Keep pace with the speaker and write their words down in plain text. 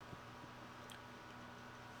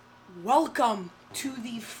Welcome to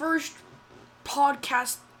the first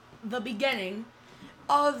podcast, the beginning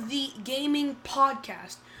of the gaming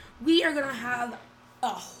podcast. We are going to have a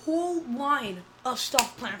whole line of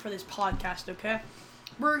stuff planned for this podcast, okay?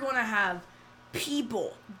 We're going to have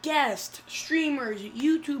people, guests, streamers,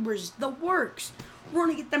 YouTubers, the works. We're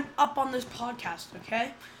going to get them up on this podcast,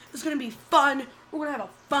 okay? It's going to be fun. We're going to have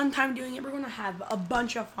a fun time doing it. We're going to have a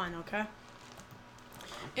bunch of fun, okay?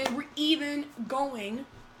 And we're even going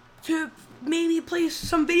to maybe play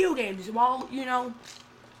some video games while,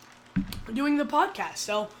 doing the podcast.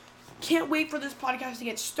 So, can't wait for this podcast to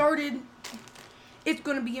get started. It's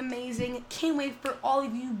going to be amazing. Can't wait for all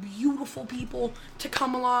of you beautiful people to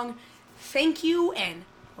come along. Thank you, and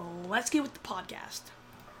let's get with the podcast.